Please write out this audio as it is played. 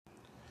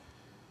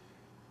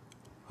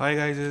Hi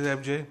guys, this is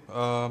FJ.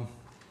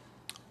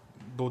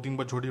 दो तीन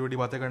बार छोटी छोटी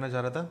बातें करना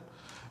चाह रहा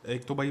था।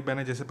 एक तो भाई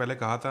मैंने जैसे पहले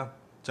कहा था,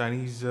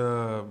 चाइनीज़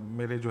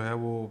मेरे जो है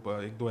वो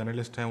एक दो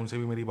एनालिस्ट हैं, उनसे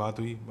भी मेरी बात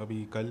हुई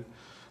अभी कल।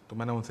 तो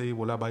मैंने उनसे ही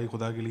बोला, भाई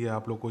खुदा के लिए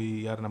आप लोग कोई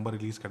यार नंबर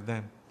रिलीज़ कर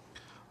दें।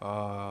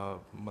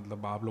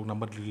 मतलब आप लोग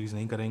नंबर रिलीज़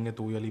नहीं करेंगे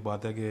तो ये वाली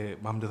बात है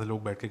कि हम जैसे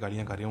लोग बैठ के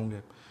गालियाँ खा रहे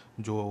होंगे।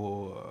 जो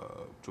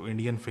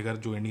इंडियन फिगर,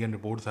 जो इंडियन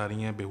रिपोर्ट्स आ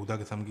रही हैं बेहुदा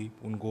किस्म की,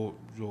 उनको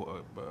जो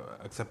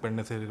एक्सेप्ट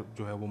करने से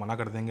जो है वो मना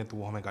कर देंगे तो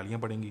वो हमें गालियाँ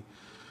पड़ेंगी।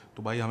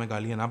 तो भाई हमें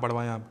गालियाँ ना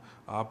पड़वाएं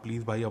आप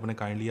प्लीज़ भाई अपने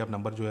काइंडली आप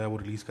नंबर जो है वो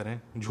रिलीज़ करें।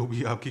 जो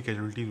भी आपकी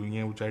कैजुअलिटीज़ हुई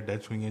हैं, वो चाहे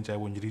डेथ्स हुई हैं चाहे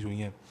वो इंजरीज हुई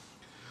हैं।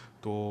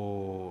 तो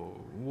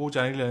वो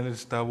चाइनीज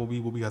एनालिस्ट था, वो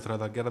भी हंस रहा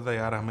था, कह रहा था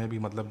यार हमें भी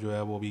मतलब जो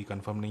है वो अभी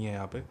कंफर्म नहीं है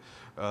यहाँ पे।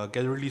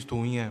 कैजुअलिटीज़ तो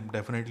हुई हैं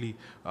डेफिनेटली,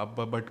 अब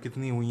बट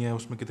कितनी हुई हैं,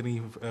 उसमें कितनी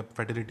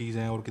फैटिलिटीज़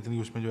हैं और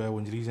कितनी उसमें जो है वो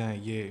इंजरीज हैं,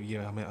 ये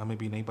हमें हमें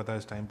भी नहीं पता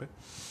इस टाइम पे।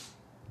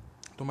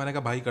 तो मैंने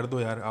कहा भाई कर दो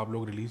यार आप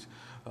लोग रिलीज़।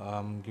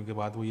 क्योंकि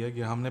बात वही है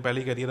कि हमने पहले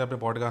ही कह दिया था अपने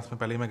पॉडकास्ट में,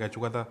 पहले ही मैं कह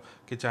चुका था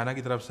कि चाइना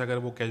की तरफ से अगर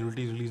वो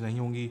कैजुअलिटीज़ रिलीज़ नहीं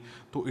होंगी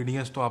तो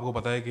इंडियंस तो आपको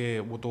पता है कि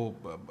वो तो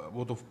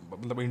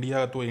मतलब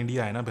इंडिया तो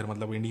इंडिया है ना, फिर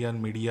मतलब इंडियन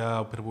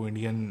मीडिया, फिर वो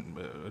इंडियन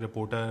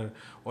रिपोर्टर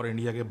और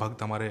इंडिया के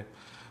भक्त हमारे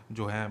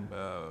जो हैं,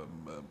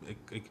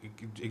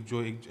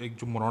 एक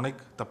जो मोरनिक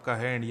तबका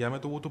है इंडिया में,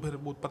 तो वो तो फिर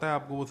वो पता है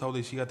आपको, वो साउथ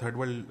एशिया थर्ड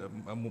वर्ल्ड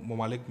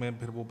ममालिक में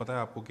फिर वो पता है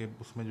आपको कि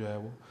उसमें जो है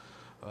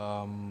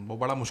वो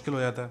बड़ा मुश्किल हो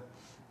जाता है।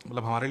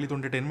 मतलब हमारे लिए तो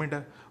एंटरटेनमेंट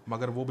है,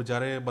 मगर वो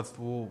बेचारे बस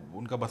वो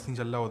उनका बस नहीं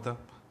चल रहा होता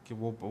कि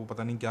वो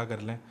पता नहीं क्या कर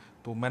लें।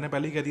 तो मैंने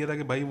पहले ही कह दिया था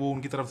कि भाई वो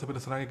उनकी तरफ से फिर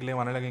इस तरह के क्लेम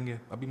आने लगेंगे।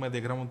 अभी मैं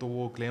देख रहा हूँ तो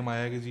वो क्लेम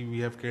आया है कि जी we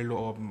have killed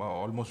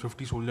almost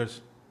 50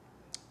 soldiers,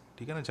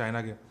 ठीक है ना,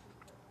 चाइना के।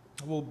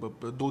 वो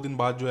 2 दिन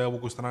बाद जो है वो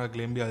कुछ तरह का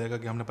क्लेम भी आ जाएगा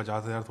कि हमने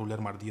 50,000 सोल्जर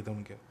मार दिए थे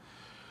उनके,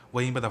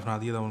 वहीं पे दफना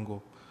दिया था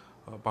उनको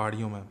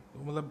पहाड़ियों में।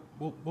 तो मतलब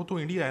वो तो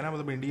इंडिया है ना,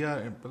 मतलब इंडिया,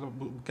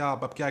 मतलब क्या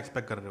आप क्या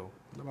एक्सपेक्ट कर रहे हो,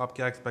 मतलब आप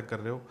क्या एक्सपेक्ट कर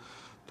रहे हो।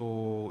 तो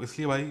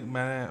इसलिए भाई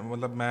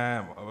मैं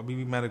अभी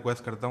भी मैं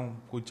रिक्वेस्ट करता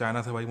हूँ, कोई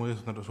चाइना से भाई मुझे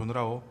सुन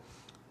रहा हो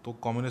तो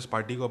कम्युनिस्ट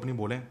पार्टी को अपनी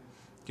बोलें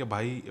कि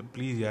भाई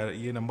प्लीज़ यार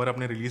ये नंबर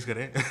अपने रिलीज़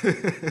करें।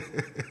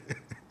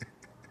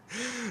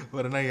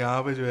 वरना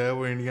यहाँ पे जो है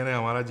वो इंडिया ने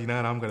हमारा जीना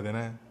आराम कर देना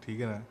है, ठीक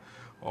है ना।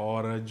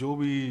 और जो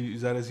भी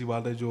ज़ाहिर सी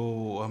बात है,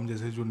 जो हम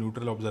जैसे जो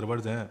न्यूट्रल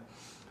ऑब्जर्वर्स हैं,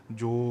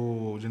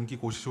 जो जिनकी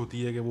कोशिश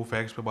होती है कि वो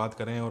फैक्ट्स पे बात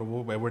करें और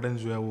वो एविडेंस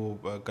जो है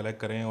वो कलेक्ट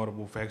करें और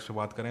वो फैक्ट्स पे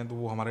बात करें, तो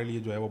वो हमारे लिए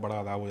जो है वो बड़ा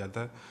अदाब हो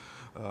जाता है।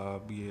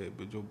 ये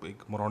जो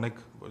एक मोरनिक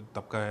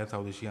तबका है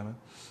साउथ एशिया में।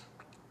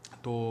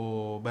 तो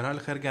बहरहाल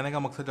खैर, कहने का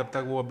मकसद, जब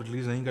तक वो अब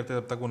रिलीज़ नहीं करते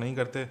तब तक वो नहीं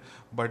करते।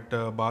 बट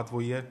बात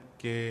वही है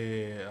कि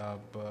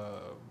अब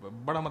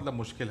बड़ा मतलब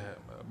मुश्किल है,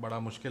 बड़ा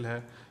मुश्किल है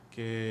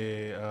कि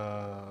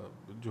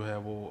जो है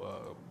वो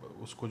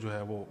उसको जो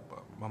है वो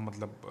हम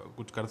मतलब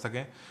कुछ कर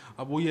सकें।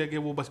 अब वही है कि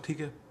वो बस ठीक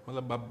है,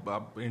 मतलब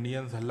अब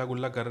इंडियंस हल्ला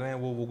गुल्ला कर रहे हैं,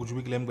 वो कुछ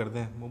भी क्लेम कर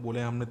दें, वो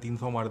बोले हमने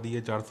 300 मार दी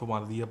है, 400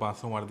 मार दी है,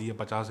 500 मार दी है,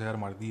 50,000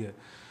 मार दी है।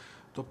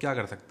 तो अब क्या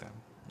कर सकते हैं।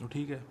 तो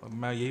ठीक है, अब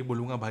मैं यही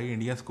बोलूँगा भाई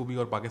इंडियंस को भी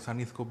और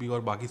पाकिस्तानीज़ को भी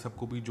और बाकी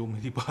सबको भी जो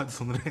मेरी बात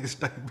सुन रहे हैं इस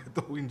टाइम पे,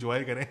 तो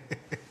इन्जॉय करें।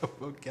 अब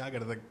वो क्या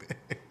कर सकते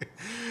हैं।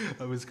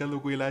 अब इसका तो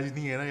कोई इलाज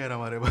नहीं है ना यार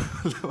हमारे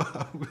पास।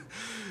 मतलब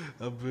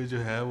अब जो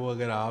है वो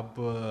अगर आप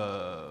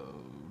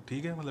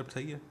ठीक है, मतलब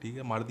सही है, ठीक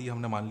है, मार दिया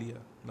हमने, मान लिया,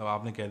 मतलब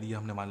आपने कह दिया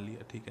हमने मान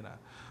लिया, ठीक है ना।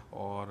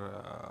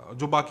 और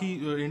जो बाकी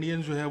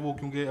इंडियंस जो है वो,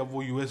 क्योंकि अब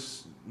वो यूएस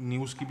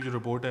न्यूज़ की भी जो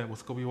रिपोर्ट है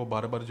उसको भी वो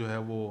बार बार जो है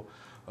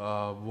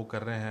वो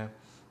कर रहे हैं,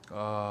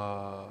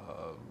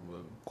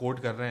 कोट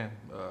कर रहे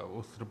हैं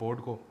उस रिपोर्ट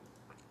को,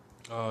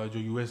 जो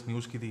यूएस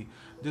न्यूज़ की थी,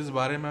 जिस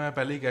बारे में मैं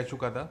पहले ही कह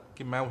चुका था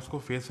कि मैं उसको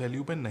फेस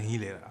वैल्यू पे नहीं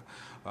ले रहा।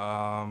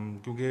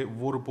 क्योंकि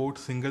वो रिपोर्ट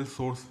सिंगल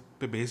सोर्स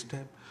पे बेस्ड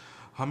है।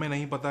 हमें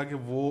नहीं पता कि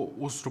वो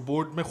उस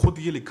रिपोर्ट में खुद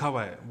ये लिखा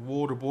हुआ है,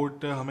 वो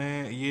रिपोर्ट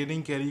हमें ये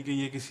नहीं कह रही कि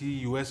ये किसी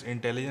यूएस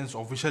इंटेलिजेंस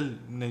ऑफिशियल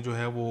ने जो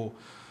है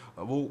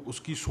वो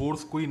उसकी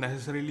सोर्स कोई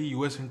नेसेसरीली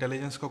यूएस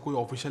इंटेलिजेंस का कोई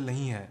ऑफिशियल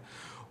नहीं है।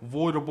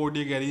 वो रिपोर्ट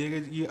ये कह रही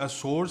है कि ये a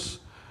source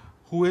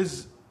who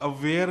is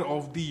aware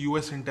of the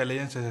US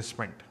intelligence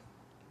assessment.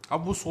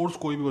 अब वो सोर्स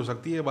कोई भी हो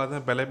सकती है, ये बात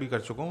मैं पहले भी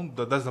कर चुका हूँ,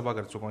 10 दफ़ा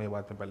कर चुका हूँ ये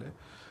बात मैं पहले।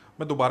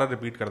 मैं दोबारा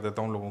रिपीट कर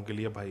देता हूँ लोगों के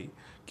लिए भाई,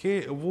 कि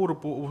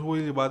वो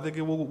ये बात है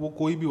कि वो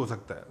कोई भी हो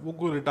सकता है, वो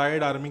कोई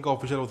रिटायर्ड आर्मी का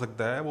ऑफिसर हो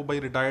सकता है, वो भाई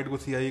रिटायर्ड को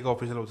सीआईए का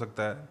ऑफिसर हो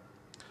सकता है,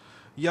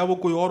 या वो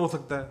कोई और हो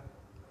सकता है,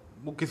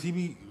 वो किसी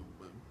भी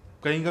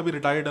कहीं का भी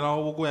रिटायर्ड ना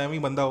हो, वो कोई एम ही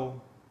बंदा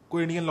हो,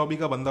 कोई इंडियन लॉबी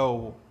का बंदा हो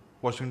वो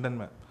वॉशिंगटन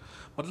में।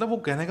 मतलब वो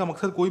कहने का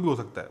मकसद कोई भी हो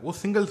सकता है, वो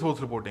सिंगल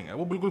सोर्स रिपोर्टिंग है,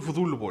 वो बिल्कुल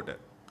फजूल रिपोर्ट है।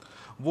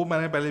 वो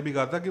मैंने पहले भी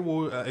कहा था कि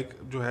वो एक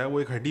जो है वो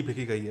एक हड्डी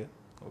फेंकी गई है।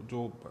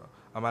 जो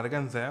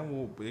अमेरिकन हैं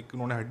वो एक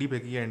उन्होंने हड्डी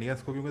फेंकी है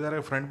इंडियंस को, क्योंकि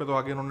ज़रा फ्रंट पे तो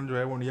आगे उन्होंने जो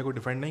है वो इंडिया को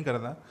डिफेंड नहीं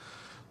करना।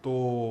 तो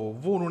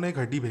वो उन्होंने एक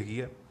हड्डी फेंकी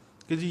है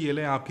कि जी ये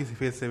लें आपकी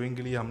फेस सेविंग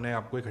के लिए हमने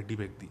आपको एक हड्डी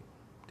फेंक दी,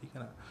 ठीक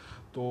है ना।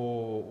 तो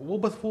वो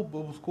बस वो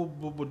उसको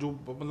वो जो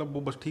मतलब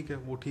वो बस ठीक है,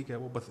 वो ठीक है,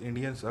 वो बस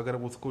इंडियंस अगर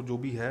उसको जो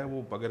भी है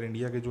वो, अगर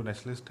इंडिया के जो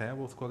नेशनलिस्ट हैं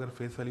वो उसको अगर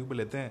फेस वैल्यू पे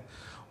लेते हैं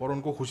और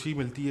उनको खुशी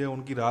मिलती है,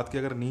 उनकी रात की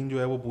अगर नींद जो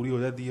है वो पूरी हो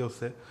जाती है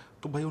उससे,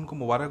 तो भाई उनको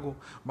मुबारक हो,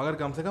 मगर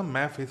कम से कम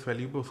मैं फेस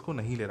वैल्यू पे उसको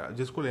नहीं ले रहा।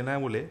 जिसको लेना है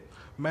वो ले,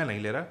 मैं नहीं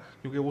ले रहा,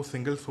 क्योंकि वो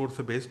सिंगल सोर्स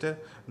से बेस्ड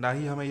है। ना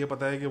ही हमें ये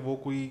पता है कि वो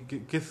कोई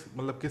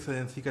किस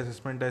एजेंसी का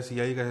असेसमेंट है,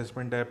 सीआई का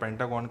असेसमेंट है,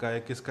 पेंटागन का है,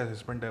 किसका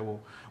असेसमेंट है वो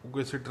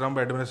किसी ट्रम्प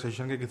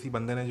एडमिनिस्ट्रेशन के किसी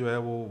बंदे ने जो है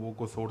वो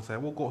को सोर्स है,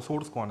 वो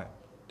सोर्स कौन है।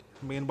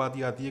 मेन बात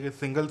ये आती है कि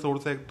सिंगल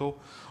सोर्स है एक तो,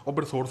 और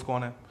फिर सोर्स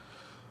कौन है।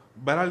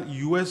 बहरहाल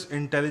यूएस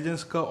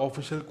इंटेलिजेंस का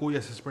ऑफिशियल कोई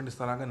असेसमेंट इस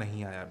तरह का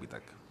नहीं आया अभी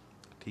तक,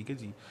 ठीक है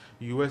जी।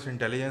 यूएस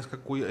इंटेलिजेंस का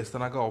कोई इस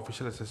तरह का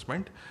ऑफिशियल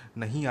असेसमेंट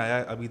नहीं आया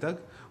है अभी तक।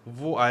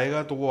 वो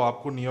आएगा तो वो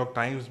आपको न्यूयॉर्क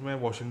टाइम्स में,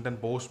 वॉशिंगटन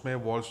पोस्ट में,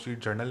 वॉल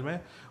स्ट्रीट जर्नल में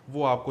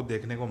वो आपको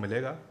देखने को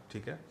मिलेगा,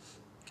 ठीक है।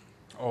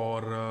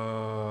 और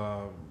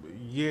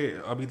ये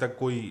अभी तक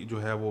कोई जो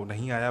है वो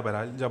नहीं आया।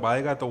 बहरहाल जब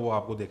आएगा तो वो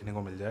आपको देखने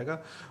को मिल जाएगा।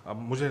 अब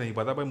मुझे नहीं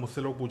पता भाई,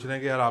 मुझसे लोग पूछ रहे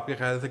हैं कि यार आपके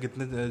ख्याल से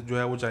कितने जो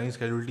है वो चाइनीज़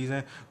कैजुअलिटीज़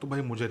हैं, तो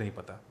भाई मुझे नहीं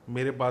पता।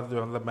 मेरे पास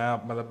जो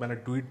मैंने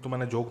ट्वीट तो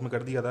मैंने जोक में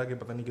कर दिया था कि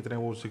पता नहीं कितने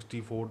वो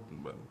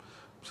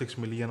 6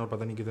 मिलियन और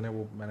पता नहीं कितने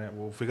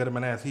वो फिगर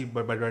मैंने ऐसे ही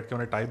बैठ के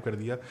मैंने टाइप कर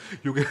दिया,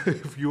 क्योंकि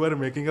if you are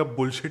making a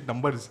bullshit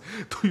numbers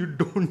तो you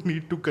don't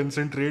need to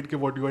concentrate कि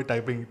व्हाट यू आर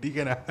टाइपिंग, ठीक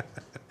है ना।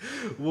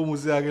 वो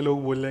मुझसे आगे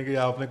लोग बोल रहे हैं कि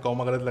आपने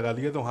कॉमा गलत लगा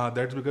दिया, तो हाँ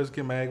दैट्स बिकॉज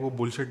कि मैं एक वो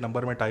बुलशिट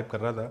नंबर में टाइप कर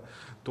रहा था,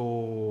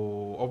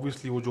 तो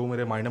ऑब्वियसली वो जो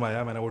मेरे माइंड में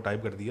आया मैंने वो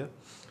टाइप कर दिया।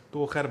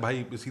 तो खैर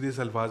भाई, सीरियस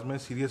अल्फाज में,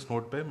 सीरियस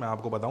नोट पे मैं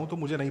आपको बताऊं तो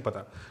मुझे नहीं पता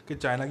कि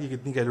चाइना की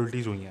कितनी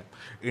कैजुअलिटीज़ हुई हैं।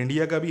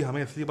 इंडिया का भी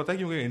हमें इसलिए पता है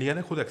क्योंकि इंडिया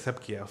ने खुद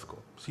एक्सेप्ट किया है उसको,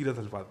 सीरियस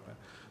अल्फाज में।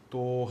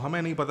 तो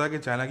हमें नहीं पता कि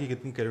चाइना की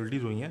कितनी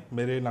कैजुअलिटीज़ हुई हैं।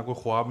 मेरे ना कोई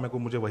ख्वाब में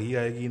कोई मुझे वही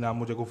आएगी, ना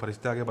मुझे कोई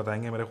फरिश्ते आके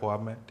बताएंगे मेरे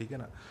ख्वाब में, ठीक है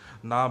ना।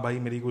 ना भाई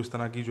मेरी कोई इस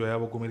तरह की जो है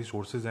वो कोई मेरी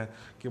सोर्सेज हैं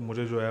कि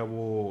मुझे जो है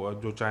वो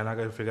जो चाइना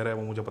का फिगर है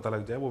वो मुझे पता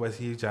लग जाए। वो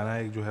वैसे ही चाइना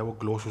एक जो है वो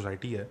क्लोज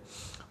सोसाइटी है,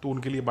 तो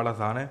उनके लिए बड़ा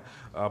आसान है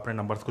अपने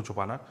नंबर्स को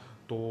छुपाना।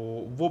 तो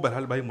वो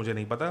बहरहाल भाई मुझे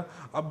नहीं पता।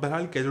 अब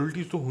बहरहाल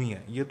कैजुअलिटीज़ तो हुई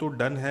हैं, ये तो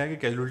डन है कि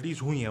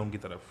कैजुअलिटीज़ हुई हैं उनकी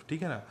तरफ,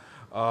 ठीक है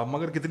ना।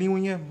 मगर कितनी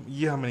हुई हैं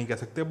ये हम नहीं कह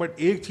सकते, बट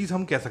एक चीज़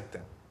हम कह सकते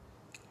हैं,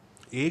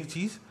 एक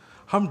चीज़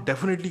हम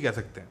डेफिनेटली कह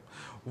सकते हैं,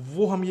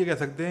 वो हम ये कह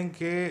सकते हैं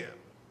कि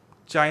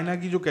चाइना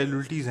की जो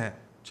कैजुअलिटीज़ हैं,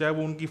 चाहे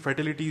वो उनकी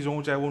फर्टिलिटीज़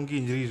हों, चाहे वो उनकी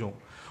इंजरीज़ हों,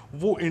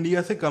 वो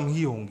इंडिया से कम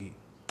ही होंगी,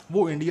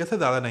 वो इंडिया से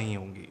ज़्यादा नहीं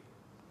होंगी,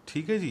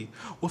 ठीक है जी।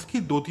 उसकी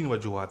दो तीन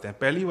वजूहत हैं।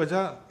 पहली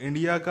वजह,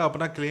 इंडिया का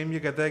अपना क्लेम ये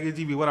कहता है कि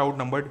जी वी वर आउट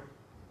नंबर्ड,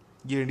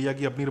 ये इंडिया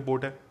की अपनी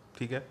रिपोर्ट है,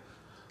 ठीक है।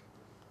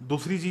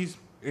 दूसरी चीज़,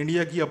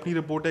 इंडिया की अपनी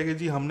रिपोर्ट है कि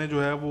जी हमने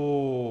जो है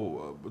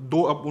वो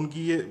दो, अब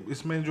उनकी ये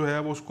इसमें जो है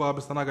वो उसको आप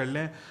इस तरह कर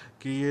लें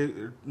कि ये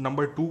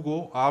नंबर 2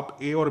 को आप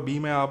ए और बी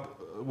में आप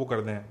वो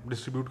कर दें,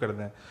 डिस्ट्रीब्यूट कर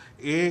दें।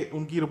 ए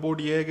उनकी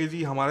रिपोर्ट ये है कि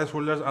जी हमारे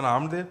सोल्जर्स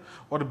अनआर्म्ड थे,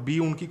 और बी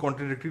उनकी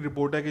कॉन्ट्रडिक्टरी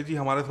रिपोर्ट है कि जी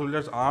हमारे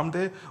सोल्जर्स आर्म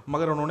थे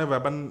मगर उन्होंने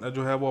वेपन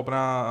जो है वो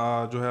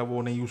अपना जो है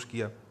वो नहीं यूज़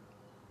किया,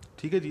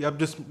 ठीक है जी। अब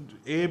जिस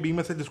ए बी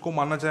में से जिसको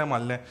मानना चाहे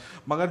मान लें,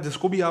 मगर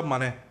जिसको भी आप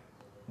माने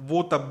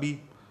वो तब भी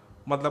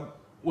मतलब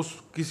उस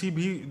किसी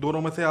भी दोनों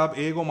में से आप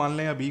ए को मान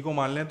लें या बी को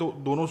मान लें, तो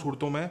दोनों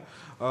सूरतों में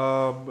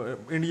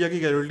इंडिया की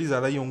कैजुअलिटी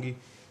ज़्यादा ही होंगी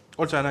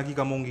और चाइना की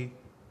कम होंगी,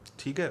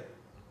 ठीक है।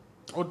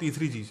 और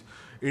तीसरी चीज़,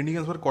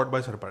 Indians were caught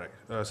by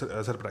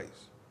surprise,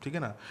 ठीक है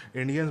ना।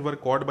 Indians were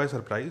caught by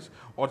surprise,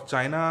 और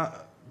चाइना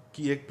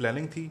की एक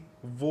प्लानिंग थी,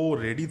 वो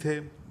रेडी थे।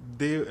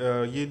 दे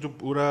ये जो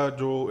पूरा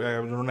जो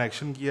उन्होंने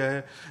एक्शन किया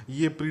है,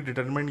 ये प्री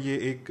डिटरमेंट, ये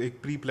एक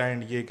प्री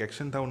प्लान्ड ये एक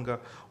एक्शन था उनका।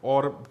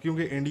 और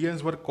क्योंकि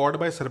Indians were caught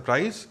by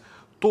surprise,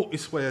 तो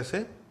इस वजह से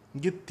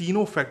ये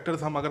तीनों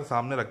फैक्टर्स हम अगर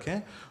सामने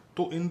रखें,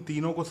 तो इन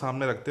तीनों को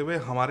सामने रखते हुए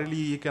हमारे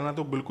लिए ये कहना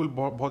तो बिल्कुल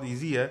बहुत बहुत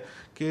ईजी है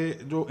कि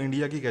जो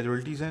इंडिया की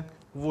कैजुअलिटीज़ हैं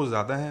वो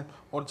ज़्यादा हैं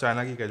और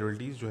चाइना की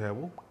कैजुअलिटीज़ जो है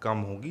वो कम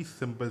होगी,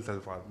 सिंपल से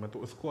अल्फाज में।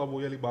 तो इसको अब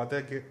वो वाली बात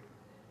है कि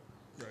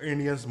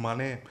इंडियंस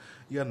माने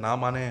या ना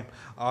माने,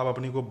 आप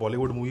अपनी को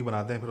बॉलीवुड मूवी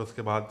बनाते हैं फिर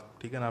उसके बाद,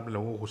 ठीक है ना, अपने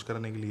लोगों को खुश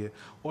करने के लिए।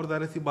 और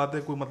ज़ाहिर सी बात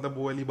है, कोई मतलब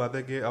वो वाली बात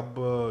है कि अब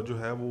जो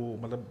है वो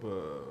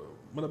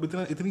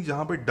मतलब इतनी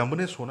जहाँ पे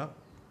डम्बनेस हो ना,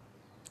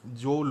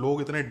 जो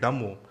लोग इतने डम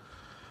हो,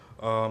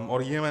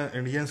 और ये मैं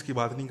इंडियंस की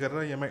बात नहीं कर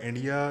रहा, ये मैं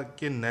इंडिया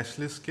के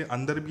नेशनलिस्ट के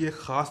अंदर भी एक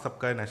ख़ास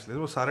तबका है नेशनलिस्ट।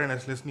 वो सारे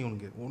नेशनलिस्ट नहीं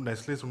उनके, वो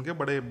नेशनलिस्ट उनके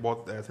बड़े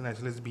बहुत ऐसे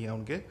नेशनलिस्ट भी हैं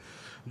उनके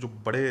जो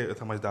बड़े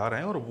समझदार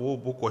हैं, और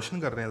वो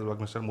क्वेश्चन कर रहे हैं इस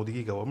वक्त मिस्टर मोदी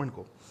की गवर्नमेंट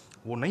को।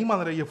 वो नहीं मान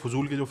रहे ये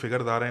फजूल के जो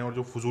फिगर्स आ रहे हैं और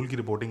जो फजूल की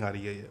रिपोर्टिंग आ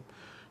रही है ये,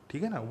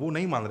 ठीक है ना, वो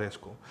नहीं मान रहे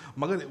इसको।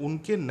 मगर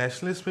उनके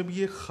नेशनलिस्ट में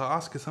भी एक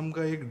ख़ास किस्म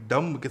का, एक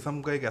डम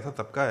किस्म का एक ऐसा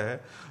तबका है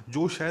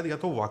जो शायद या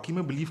तो वाकई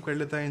में बिलीव कर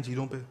लेता है इन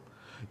चीज़ों पे,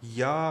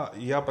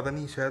 या पता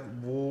नहीं, शायद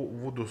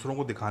वो दूसरों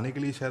को दिखाने के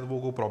लिए शायद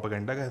वो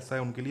प्रोपेगेंडा का हिस्सा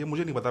है उनके लिए,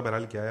 मुझे नहीं पता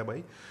बहरहाल क्या है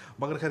भाई।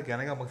 मगर खैर,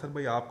 कहने का मकसद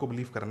भाई, आपको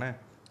बिलीव करना है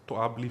तो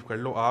आप बिलीव कर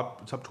लो,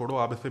 आप सब छोड़ो,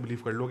 आप इस पर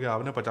बिलीव कर लो कि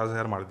आपने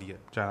 50,000 मार दिए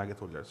चाइना के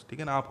सोल्जर्स, ठीक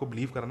है ना। आपको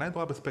बिलीव करना है तो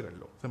आप इस पर कर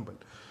लो, सिंपल।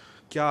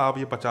 क्या आप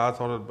ये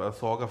 50 और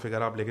 100 का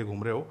फिगर आप लेके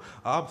घूम रहे हो?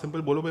 आप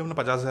सिंपल बोलो भाई हमने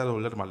 50,000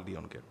 सोल्जर मार दिए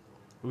उनके,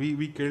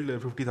 we killed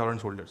 50,000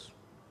 soldiers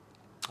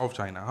of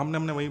China. हमने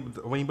हमने वहीं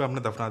वहीं पर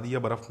हमने दफना दिया,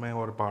 बर्फ़ में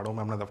और पहाड़ों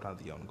में हमने दफना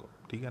दिया उनको,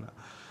 ठीक है ना।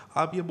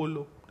 आप ये बोल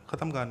लो,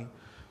 ख़त्म कहानी।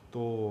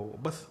 तो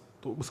बस,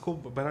 तो उसको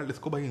बहरहाल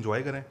इसको भाई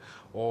इंजॉय करें।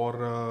 और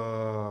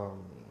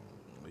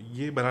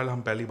ये बहरहाल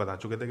हम पहले ही बता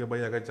चुके थे कि भाई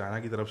अगर चाइना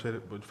की तरफ से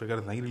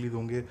फिगर नहीं रिलीज़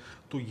होंगे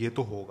तो ये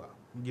तो होगा,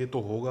 ये तो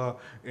होगा,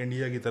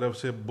 इंडिया की तरफ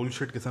से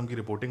बुलशिट किस्म की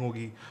रिपोर्टिंग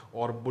होगी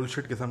और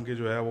बुलशिट किस्म के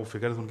जो है वो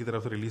फिगर्स उनकी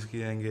तरफ से रिलीज़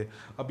किए जाएंगे।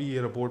 अभी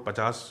ये रिपोर्ट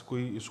 50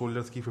 कोई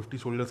सोल्जर्स की 50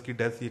 सोल्जर्स की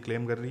डेथ ये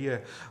क्लेम कर रही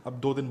है। अब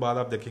 2 दिन बाद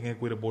आप देखेंगे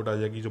कोई रिपोर्ट आ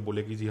जाएगी जो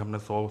बोलेगी जी हमने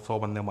 100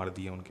 बंदे मार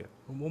दिए उनके।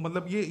 वो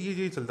मतलब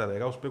ये चलता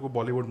रहेगा। उस पर कोई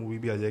बॉलीवुड मूवी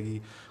भी आ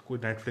जाएगी, कोई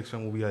नेटफ्लिक्स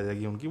में मूवी आ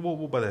जाएगी उनकी,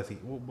 वो बस ऐसी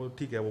वो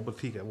ठीक है, वो बस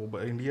ठीक है। वो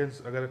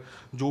इंडियंस अगर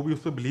जो भी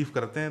उस पर बिलीव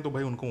करते हैं तो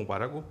भाई उनको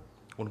मुबारक हो,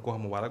 उनको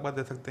हम मुबारकबाद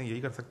दे सकते हैं,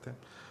 यही कर सकते हैं।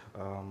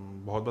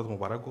 बहुत बहुत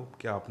मुबारक हो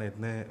कि आपने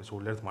इतने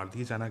सोल्जर्स मार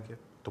दिए चाइना के,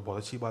 तो बहुत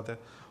अच्छी बात है।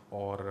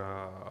 और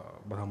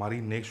बस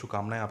हमारी नेक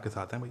शुभकामनाएं आपके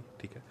साथ हैं भाई,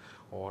 ठीक है।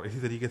 और इसी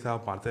तरीके से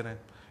आप मारते रहें,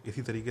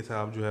 इसी तरीके से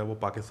आप जो है वो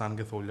पाकिस्तान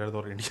के सोल्जर्स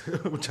और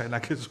इंडिया चाइना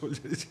के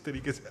सोल्जर, इसी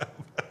तरीके से आप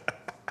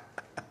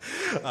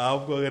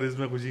आपको अगर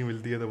इसमें खुशी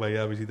मिलती है तो भाई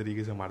आप इसी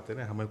तरीके से मारते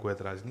रहें, हमें कोई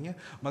एतराज़ नहीं है।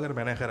 मगर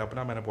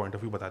मैंने पॉइंट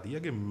ऑफ व्यू बता दिया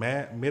कि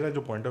मेरा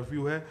जो पॉइंट ऑफ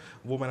व्यू है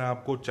वो मैंने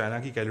आपको चाइना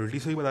की कैजुअलिटी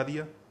से ही बता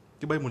दिया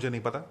कि भाई मुझे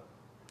नहीं पता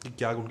कि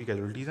क्या उनकी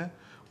कैजुअलिटीज़ हैं।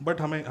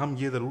 बट हम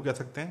ये ज़रूर कह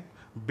सकते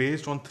हैं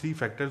बेस्ड ऑन 3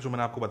 फैक्टर्स जो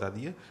मैंने आपको बता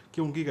दिए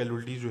कि उनकी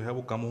कैजुअलिटीज़ जो है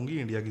वो कम होंगी,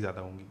 इंडिया की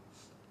ज़्यादा होंगी।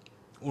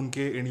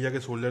 उनके इंडिया के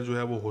सोल्जर जो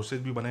है वो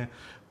होस्टेज भी बने,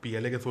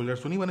 पीएलए के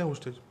सोल्जर्स तो नहीं बने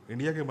होस्टेज,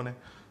 इंडिया के बने।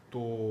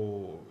 तो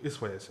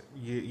इस वजह से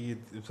ये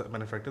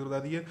मैंने फैक्टर्स बता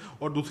दिए।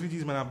 और दूसरी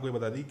चीज़ मैंने आपको ये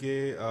बता दी कि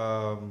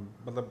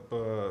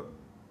मतलब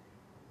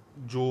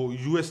जो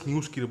यूएस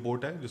न्यूज़ की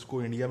रिपोर्ट है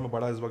जिसको इंडिया में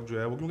बड़ा इस वक्त जो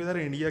है वो, क्योंकि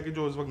सारे इंडिया के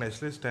जो इस वक्त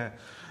नेशनलिस्ट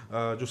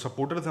हैं, जो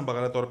सपोर्टर्स हैं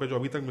बकायदा तौर पे, जो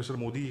अभी तक मिस्टर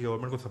मोदी की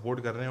गवर्नमेंट को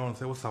सपोर्ट कर रहे हैं,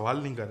 उनसे वो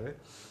सवाल नहीं कर रहे,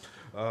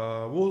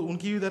 वो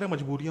उनकी भी ज़रा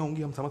मजबूरियाँ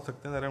होंगी, हम समझ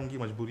सकते हैं। ज़रा उनकी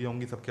मजबूरियाँ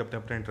होंगी, सबके अपने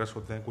अपने इंटरेस्ट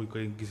होते हैं। कोई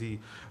कहीं किसी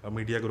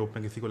मीडिया ग्रुप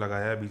में किसी को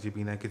लगाया है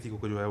बीजेपी ने, किसी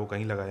को जो है वो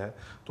कहीं लगाया है,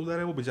 तो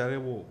ज़रा वो बेचारे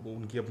वो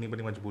उनकी अपनी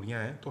अपनी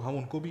मजबूरियाँ हैं। तो हम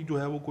उनको भी जो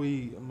है वो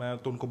कोई, मैं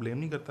तो उनको ब्लेम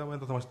नहीं करता, मैं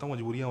तो समझता हूँ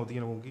मजबूरियाँ होती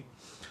हैं लोगों की।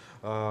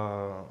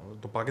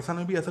 तो पाकिस्तान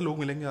में भी ऐसे लोग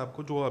मिलेंगे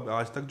आपको जो अब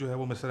आज तक जो है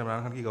वो मिस्टर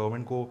इमरान खान की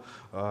गवर्नमेंट को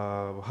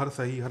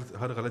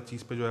हर गलत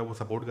चीज़ पे जो है वो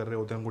सपोर्ट कर रहे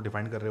होते हैं, उनको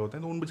डिफाइंड कर रहे होते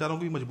हैं। तो उन बेचारों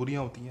की भी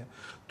मजबूरियाँ होती हैं।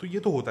 तो ये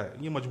तो होता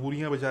है, ये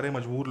मजबूरियाँ, बेचारे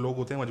मजबूर लोग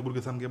होते हैं, मजबूर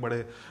किस्म के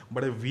बड़े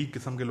बड़े वीक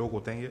किस्म के लोग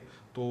होते हैं ये।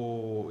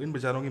 तो इन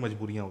बेचारों की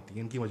मजबूरियाँ होती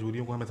हैं, इनकी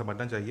मजबूरियों को हमें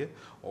समझना चाहिए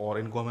और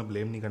इनको हमें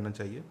ब्लेम नहीं करना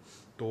चाहिए।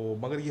 तो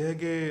मगर यह है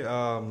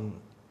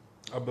कि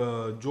अब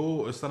जो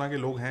इस तरह के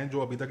लोग हैं जो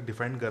अभी तक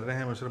डिफेंड कर रहे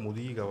हैं मिस्टर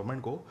मोदी की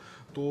गवर्नमेंट को,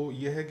 तो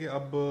ये है कि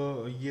अब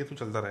ये तो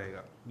चलता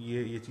रहेगा,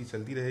 ये चीज़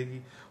चलती रहेगी।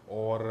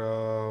 और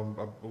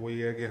अब वो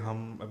ये है कि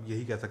हम अब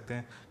यही कह सकते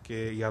हैं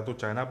कि या तो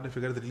चाइना अपने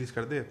फिगर्स रिलीज़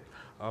कर दे,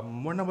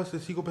 वरना बस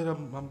इसी को फिर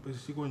हम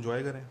इसी को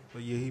एंजॉय करें। तो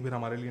यही फिर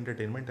हमारे लिए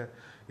इंटरटेनमेंट है,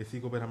 इसी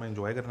को फिर हमें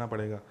एंजॉय करना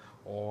पड़ेगा।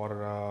 और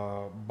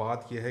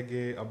बात यह है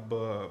कि अब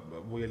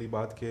वो वाली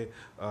बात के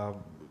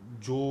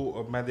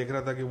जो मैं देख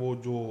रहा था कि वो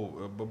जो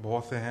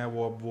बहुत से हैं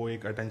वो अब वो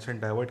एक अटेंशन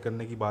डाइवर्ट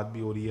करने की बात भी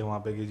हो रही है वहाँ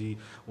पे कि जी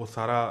वो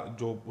सारा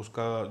जो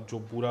उसका जो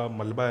पूरा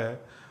मलबा है,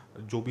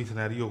 जो भी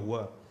सिनेरियो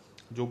हुआ,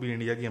 जो भी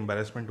इंडिया की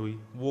एम्बेरसमेंट हुई,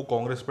 वो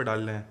कांग्रेस पे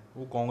डाल रहे हैं।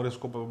 वो कांग्रेस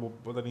को वो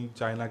पता नहीं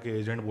चाइना के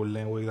एजेंट बोल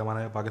रहे हैं, वो एक ज़माने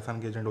में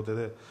पाकिस्तान के एजेंट होते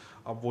थे,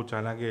 अब वो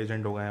चाइना के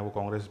एजेंट हो गए हैं। वो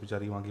कांग्रेस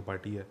बेचारी वहाँ की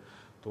पार्टी है।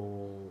 तो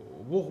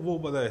वो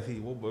पता ऐसी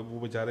वो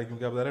बेचारे,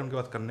 क्योंकि अब ज़रा उनके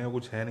पास करने को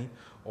कुछ है नहीं,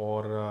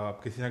 और अब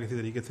किसी ना किसी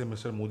तरीके से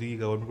मिस्टर मोदी की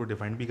गवर्नमेंट को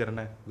डिफेंड भी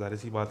करना है, ज़ाहिर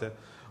सी बात है।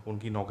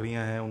 उनकी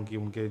नौकरियां हैं,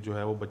 उनके जो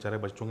है वो बेचारे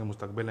बच्चों के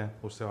मुस्तकबिल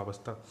हैं उससे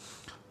वाबस्ता।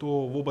 तो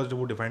वो बस जब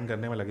वो डिफाइन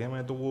करने में लगे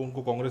हैं, तो वो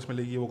उनको कांग्रेस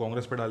मिलेगी, वो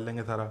कांग्रेस पे डाल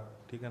देंगे सारा,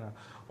 ठीक है ना।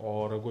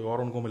 और कोई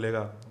और उनको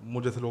मिलेगा,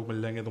 मुझ जैसे लोग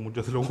मिल जाएंगे तो मुझ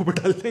जैसे लोगों पे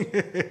डाल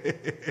देंगे।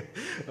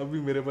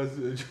 अभी मेरे पास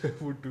जो है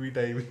वो ट्वीट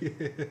आई हुई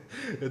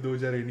है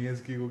 2-4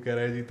 इंडियंस की, वो कह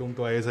रहा है जी तुम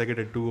तो आईएसआई के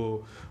टट्टू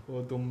हो,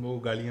 वो तुम वो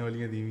गालियाँ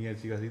वालियाँ दी हुई हैं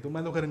अच्छी खासी। तो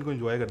मैं तो खैर इनको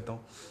इन्जॉय करता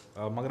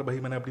हूँ। मगर भाई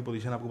मैंने अपनी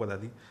पोजीशन आपको बता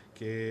दी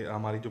कि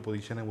हमारी जो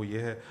पोजीशन है वो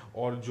ये है।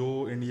 और जो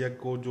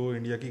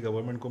इंडिया की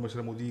गवर्नमेंट को,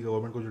 मिस्टर मोदी की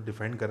गवर्नमेंट को जो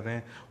डिफेंड कर रहे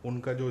हैं,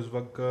 उनका जो इस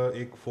वक्त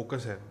एक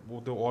फोकस है वो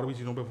तो और भी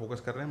चीज़ों पे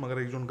फोकस कर रहे हैं,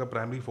 मगर एक जो उनका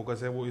प्राइमरी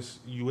फोकस है वो इस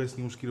यूएस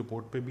न्यूज़ की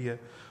रिपोर्ट पे भी है।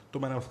 तो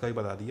मैंने उसका ही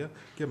बता दिया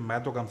कि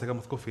मैं तो कम से कम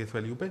उसको फेस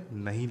वैल्यू पे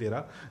नहीं ले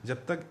रहा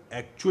जब तक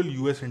एक्चुअल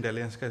यूएस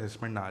इंटेलिजेंस का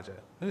असेसमेंट ना आ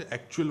जाए,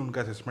 एक्चुअल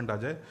उनका असेसमेंट आ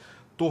जाए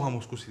तो हम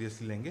उसको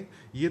सीरियसली लेंगे।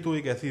 ये तो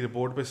एक ऐसी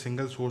रिपोर्ट पे,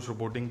 सिंगल सोर्स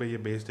रिपोर्टिंग पे ये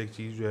बेस्ड एक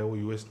चीज़ जो है वो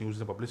यूएस न्यूज़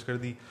ने पब्लिश कर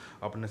दी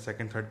अपने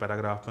 2nd 3rd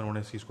पैराग्राफ में, उन्होंने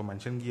इस चीज़ को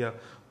मेंशन किया।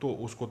 तो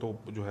उसको तो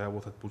जो है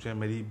वो सच पूछे,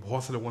 मेरी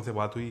बहुत से लोगों से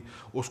बात हुई,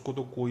 उसको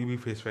तो कोई भी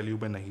फेस वैल्यू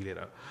पे नहीं ले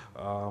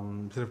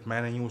रहा। सिर्फ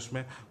मैं नहीं हूँ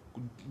उसमें,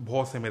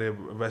 बहुत से मेरे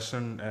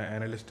वेस्टर्न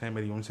एनालिस्ट हैं,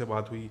 मेरी उनसे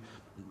बात हुई,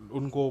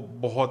 उनको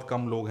बहुत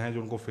कम लोग हैं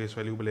जो उनको फेस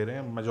वैल्यू पे ले रहे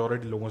हैं।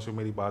 मेजॉरिटी लोगों से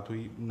मेरी बात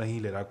हुई, नहीं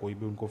ले रहा कोई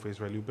भी उनको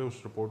फेस वैल्यू पे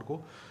उस रिपोर्ट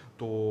को।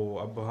 तो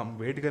अब हम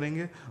वेट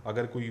करेंगे,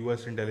 अगर कोई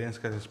यूएस इंटेलिजेंस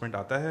का असेसमेंट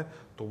आता है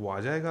तो वो आ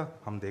जाएगा,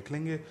 हम देख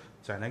लेंगे।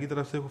 चाइना की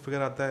तरफ से कोई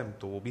फिगर आता है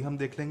तो वो भी हम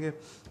देख लेंगे।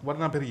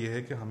 वरना फिर ये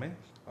है कि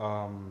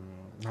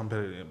हम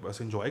फिर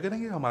बस इंजॉय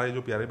करेंगे, हमारे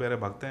जो प्यारे प्यारे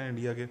भक्त हैं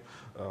इंडिया के,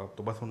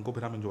 तो बस उनको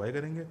फिर हम इंजॉय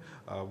करेंगे।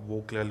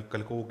 वो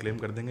कल को वो क्लेम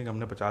कर देंगे कि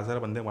हमने 50,000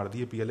 बंदे मार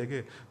दिए पीएलए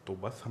के, तो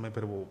बस हमें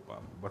फिर वो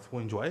बस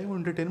वो इंजॉय, वो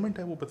इंटरटेनमेंट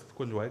है, वो बस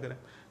उसको इंजॉय करें,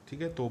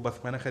 ठीक है। तो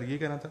बस मैंने खैर ये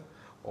कहना था,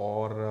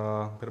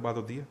 और फिर बात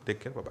होती है। Take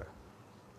care, bye bye.